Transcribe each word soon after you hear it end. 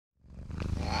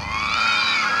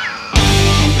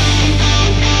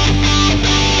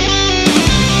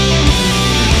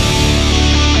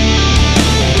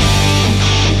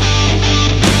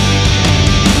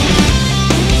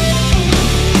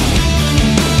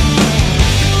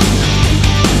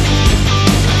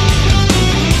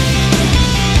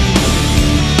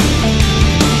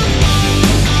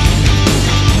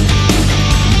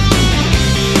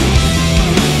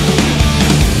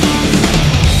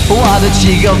the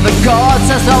cheek of the gods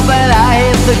as of when I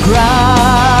hit the ground.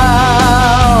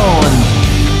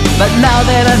 But now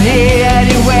that I'm here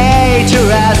anyway,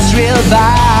 terrestrial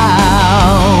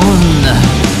bound,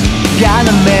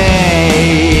 gonna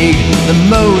make the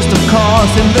most of cause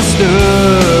in the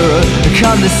stir,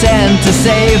 condescend to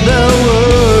save the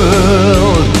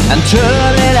world and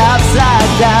turn it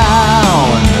upside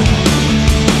down.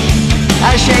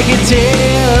 I shake it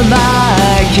till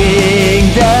my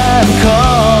kingdom come.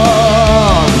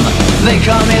 They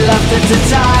call me laughter to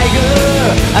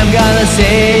Tyger, I'm gonna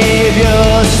save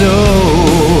your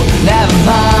soul. Never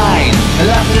mind,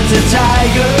 laughter to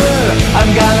Tyger, I'm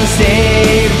gonna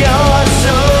save your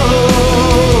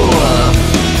soul.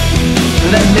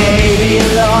 There may be a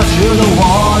lot who don't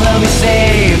wanna be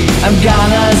saved, I'm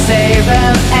gonna save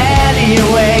them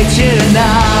anyway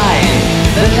tonight.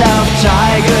 The love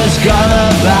tiger's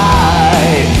gonna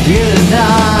bite you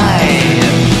tonight.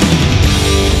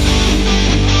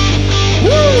 Woo!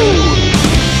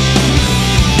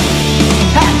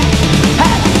 Ha!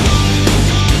 Ha!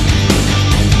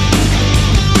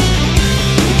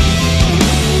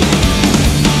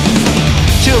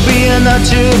 To be or not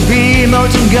to be,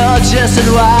 molten gorgeous and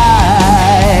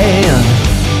wild,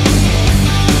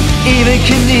 even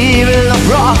Knievel of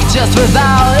rock just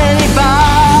without any bite.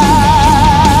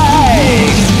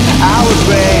 I would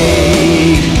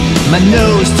break my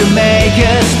nose to make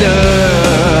a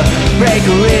stir, break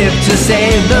a rib to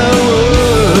save the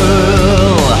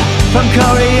world from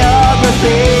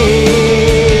choreography.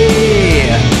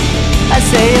 I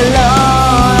say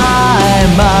alone, I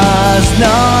must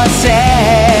not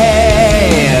say,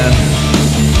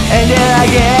 and then I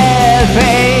get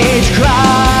page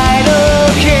cried,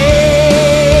 okay.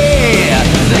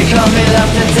 They call me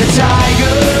laughter to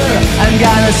Tyger, I'm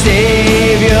gonna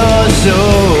save your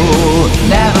soul.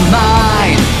 Never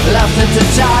mind, laughter to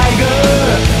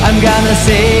Tyger, I'm gonna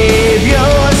save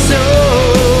your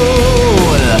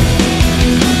soul.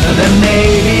 There may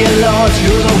be a lot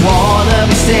who don't wanna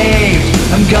be saved,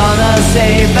 I'm gonna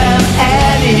save them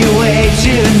anyway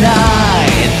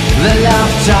tonight. The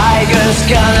love tiger's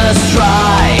gonna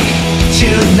strike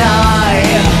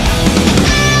tonight.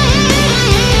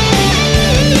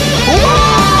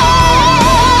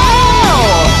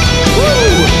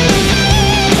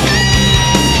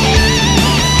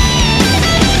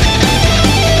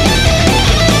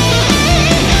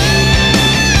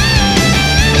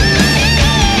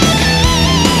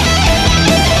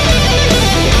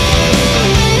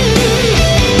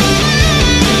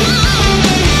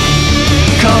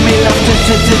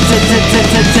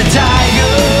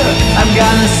 Tyger, I'm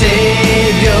gonna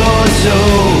save your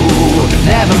soul.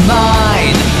 Never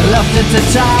mind, laughter to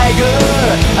Tyger,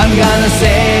 I'm gonna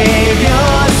save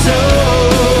your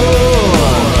soul.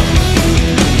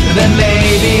 There may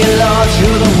be a lot who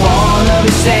don't wanna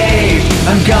be saved,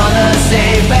 I'm gonna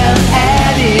save them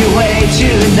anyway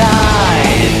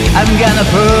tonight. I'm gonna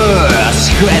push,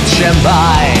 scratch and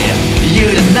bite you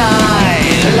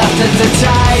tonight. Laughter to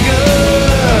Tyger,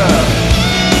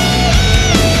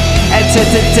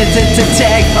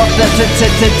 take off the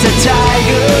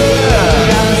Tyger, I'm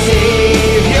gonna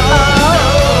save your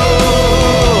soul.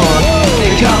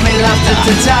 They call me laughter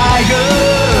to Tyger.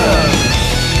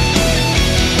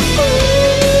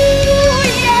 Ooh,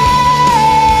 yeah.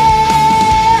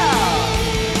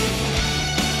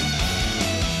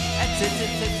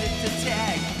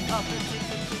 Take off the